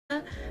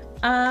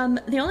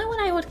The only one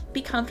I would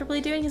be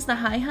comfortably doing is the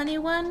Hi Honey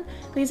one,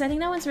 because I think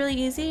that one's really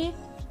easy,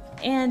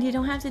 and you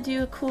don't have to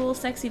do a cool,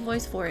 sexy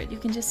voice for it. You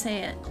can just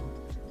say it.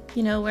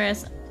 You know,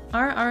 whereas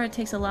RR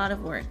takes a lot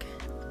of work.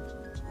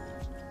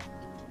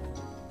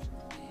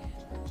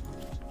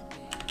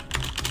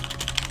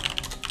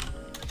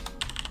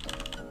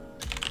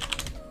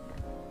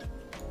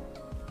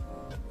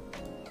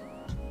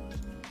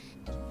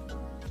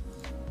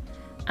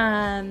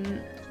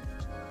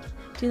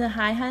 Do the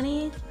Hi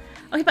Honey?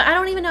 Okay, but I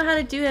don't even know how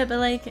to do it, but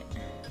like,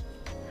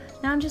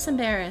 now I'm just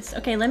embarrassed.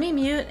 Okay, let me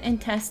mute and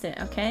test it,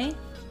 okay?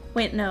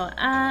 Wait, no,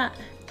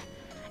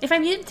 if I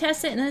mute and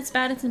test it and then it's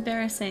bad, it's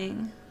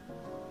embarrassing.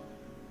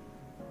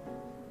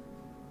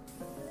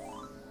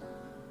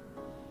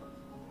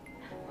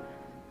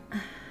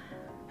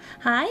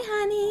 Hi,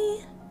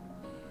 honey.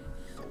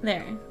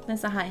 There,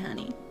 that's a hi,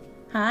 honey.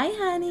 Hi,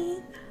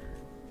 honey.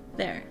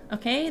 There,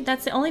 okay?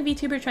 That's the only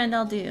VTuber trend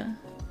I'll do.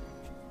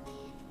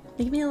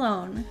 Leave me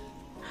alone.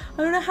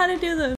 I don't know how to do this.